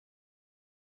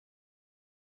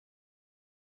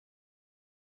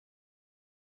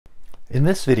In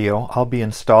this video, I'll be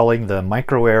installing the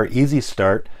MicroAir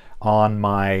EasyStart on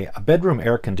my bedroom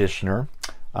air conditioner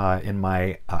in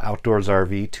my outdoors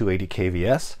RV 280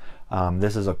 kVS.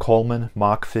 This is a Coleman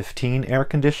Mach 15 air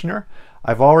conditioner.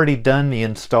 I've already done the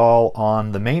install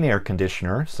on the main air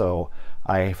conditioner, so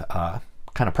I've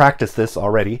kind of practiced this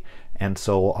already, and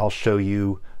so I'll show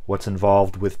you what's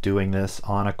involved with doing this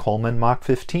on a Coleman Mach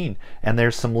 15. And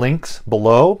there's some links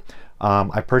below.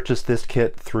 I purchased this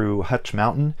kit through Hutch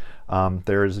Mountain.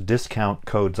 There's discount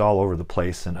codes all over the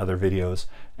place in other videos,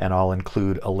 and I'll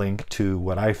include a link to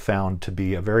what I found to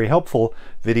be a very helpful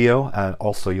video.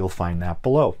 Also, you'll find that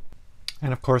below.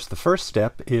 And of course, the first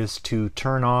step is to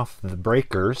turn off the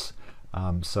breakers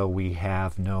so we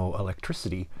have no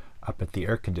electricity up at the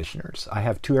air conditioners. I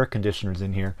have two air conditioners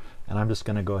in here, and I'm just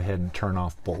going to go ahead and turn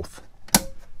off both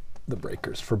the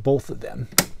breakers for both of them,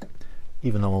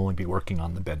 even though I'll only be working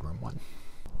on the bedroom one.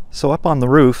 So up on the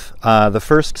roof, the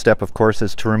first step, of course,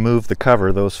 is to remove the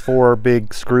cover. Those four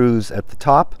big screws at the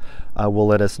top will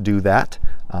let us do that.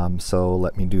 So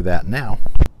let me do that now.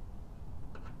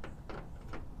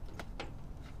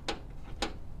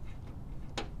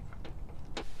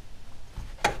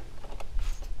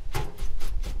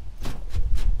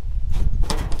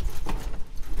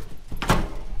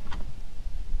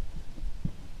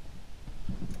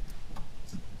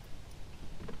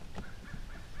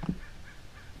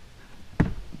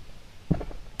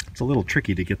 It's a little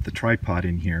tricky to get the tripod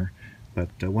in here, but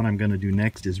what I'm going to do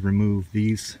next is remove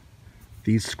these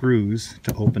screws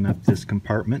to open up this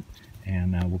compartment,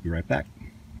 and we'll be right back.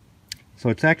 So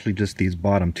it's actually just these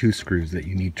bottom two screws that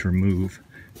you need to remove,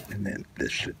 and then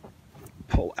this should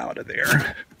pull out of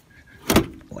there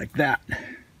like that.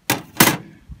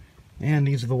 And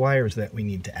these are the wires that we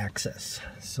need to access.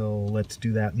 So let's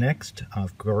do that next.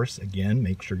 Of course, again,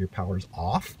 make sure your power's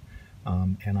off.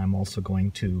 And I'm also going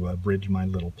to bridge my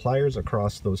little pliers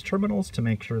across those terminals to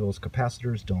make sure those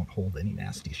capacitors don't hold any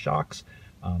nasty shocks.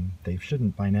 They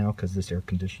shouldn't by now, because this air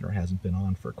conditioner hasn't been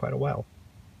on for quite a while.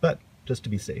 But just to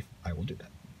be safe, I will do that.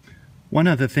 One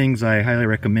of the things I highly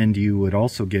recommend you would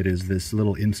also get is this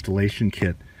little installation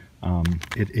kit.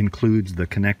 It includes the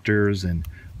connectors and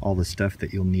all the stuff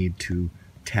that you'll need to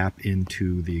tap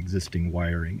into the existing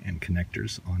wiring and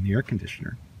connectors on the air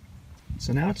conditioner.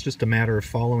 So now it's just a matter of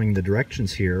following the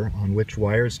directions here on which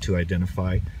wires to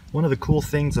identify. One of the cool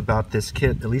things about this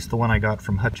kit, at least the one I got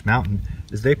from Hutch Mountain,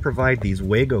 is they provide these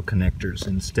Wago connectors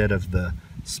instead of the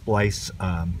splice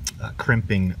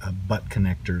crimping butt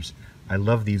connectors. I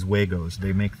love these Wagos.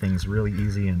 They make things really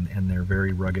easy, and they're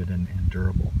very rugged and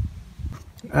durable.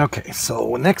 Okay,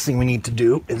 so the next thing we need to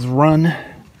do is run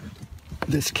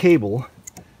this cable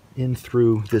in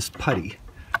through this putty.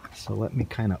 So let me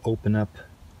kind of open up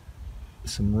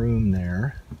some room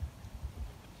there.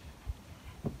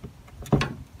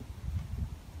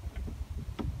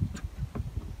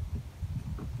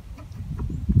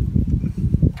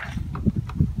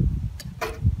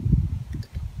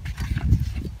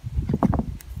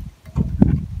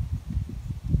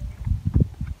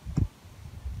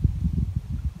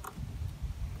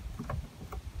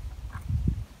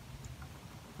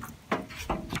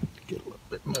 Get a little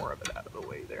bit more of it out of the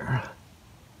way there.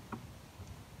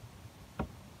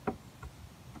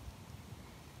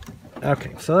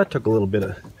 Okay, so that took a little bit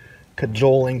of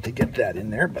cajoling to get that in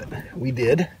there, but we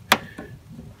did.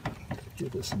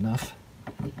 Give us enough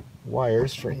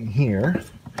wires for in here,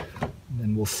 and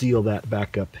then we'll seal that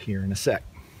back up here in a sec.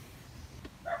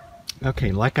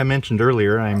 Okay, like I mentioned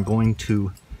earlier, I'm going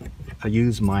to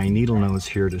use my needle nose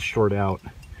here to short out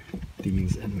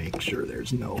these and make sure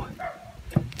there's no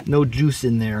juice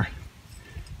in there.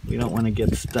 We don't want to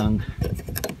get stung.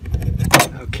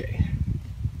 Okay.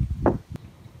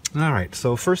 Alright,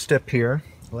 so first step here,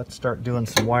 let's start doing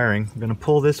some wiring. I'm going to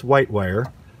pull this white wire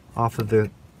off of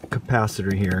the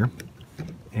capacitor here,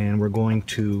 and we're going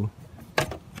to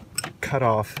cut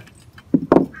off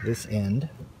this end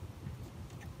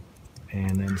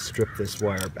and then strip this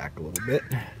wire back a little bit.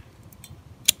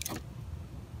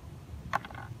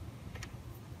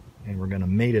 And we're going to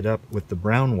mate it up with the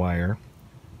brown wire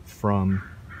from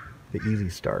the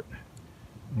EasyStart.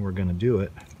 And we're going to do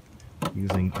it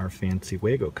using our fancy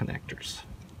Wago connectors.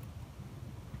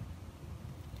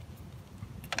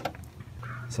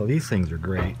 So these things are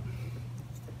great.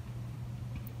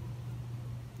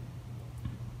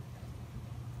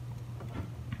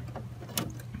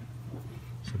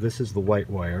 So this is the white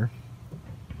wire.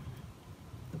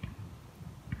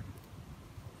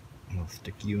 We'll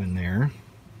stick you in there.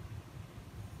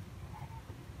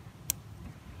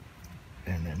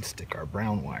 And then stick our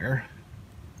brown wire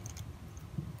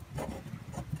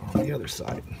on the other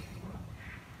side.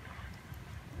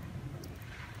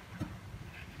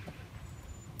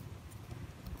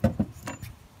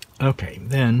 Okay,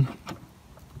 then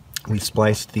we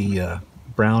spliced the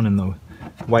brown and the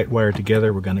white wire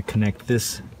together. We're going to connect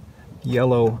this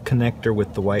yellow connector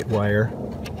with the white wire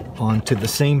onto the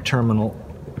same terminal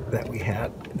that we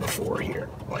had before here,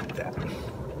 like that.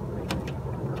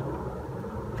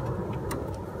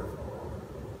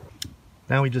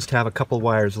 Now we just have a couple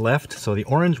wires left, so the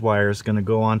orange wire is going to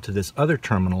go onto this other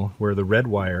terminal where the red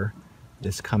wire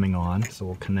is coming on, so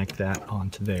we'll connect that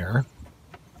onto there.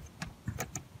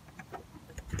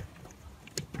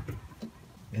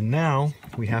 And now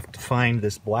we have to find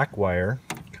this black wire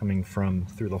coming from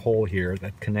through the hole here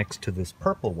that connects to this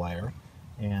purple wire,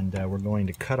 and we're going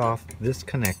to cut off this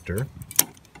connector,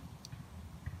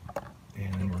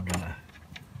 and we're going to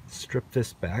strip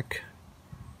this back.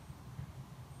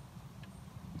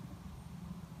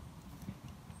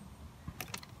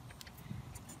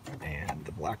 And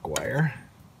the black wire.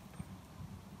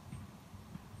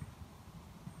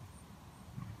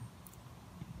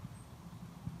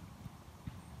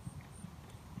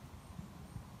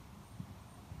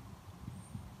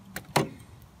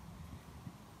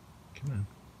 Come on.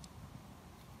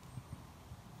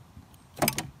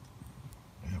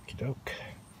 Okie doke.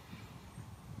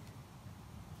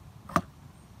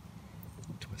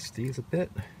 Twist these a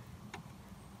bit.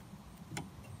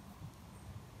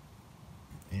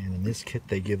 And in this kit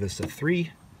they give us a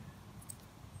three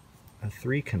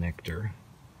connector,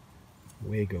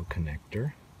 Wago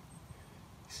connector.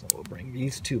 So we'll bring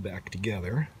these two back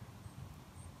together.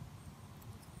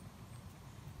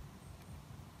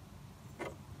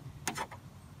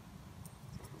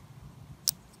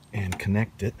 And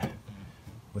connect it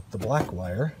with the black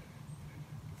wire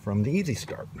from the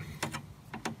EasyStart.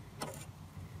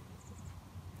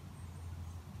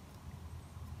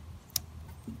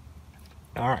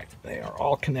 Alright, they are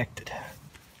all connected.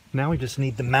 Now we just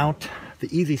need to mount the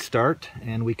EasyStart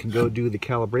and we can go do the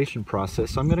calibration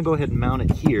process. So I'm going to go ahead and mount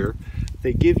it here.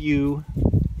 They give you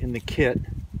in the kit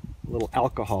a little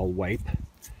alcohol wipe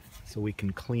so we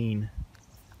can clean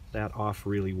that off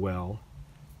really well,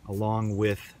 along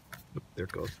with, there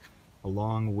it goes,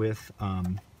 along with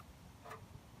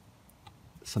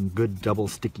some good double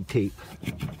sticky tape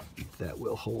that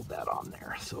will hold that on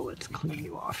there. So let's clean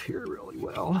you off here really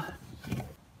well.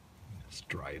 Just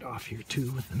dry it off here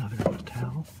too with another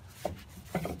towel.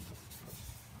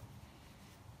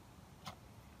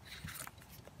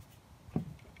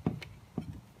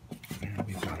 And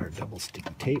we've got our double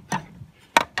sticky tape.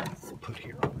 We'll put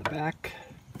here on the back.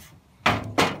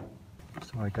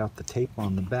 So I got the tape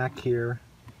on the back here.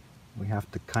 We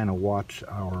have to kind of watch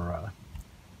our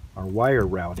wire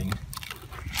routing.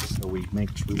 So we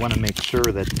want to make sure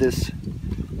that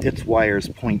its wires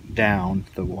point down.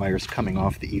 The wires coming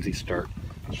off the EasyStart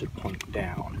should point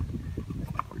down.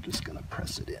 We're just going to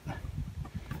press it in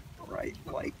right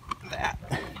like that.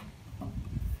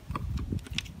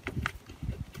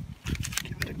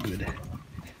 Give it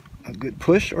a good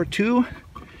push or two,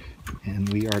 and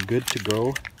we are good to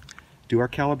go do our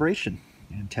calibration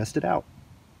and test it out.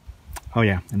 Oh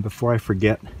yeah, and before I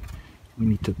forget, we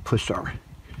need to push our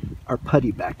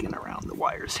putty back in around the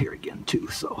wires here again too,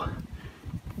 so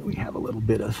we have a little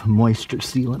bit of moisture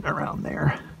sealant around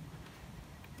there.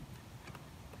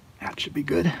 That should be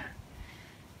good.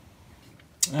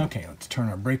 Okay, let's turn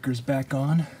our breakers back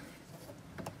on.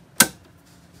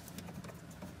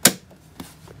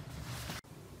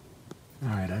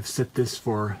 Alright, I've set this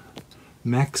for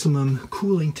maximum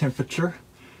cooling temperature,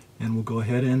 and we'll go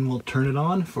ahead and we'll turn it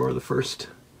on for the first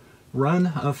run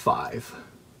of 5.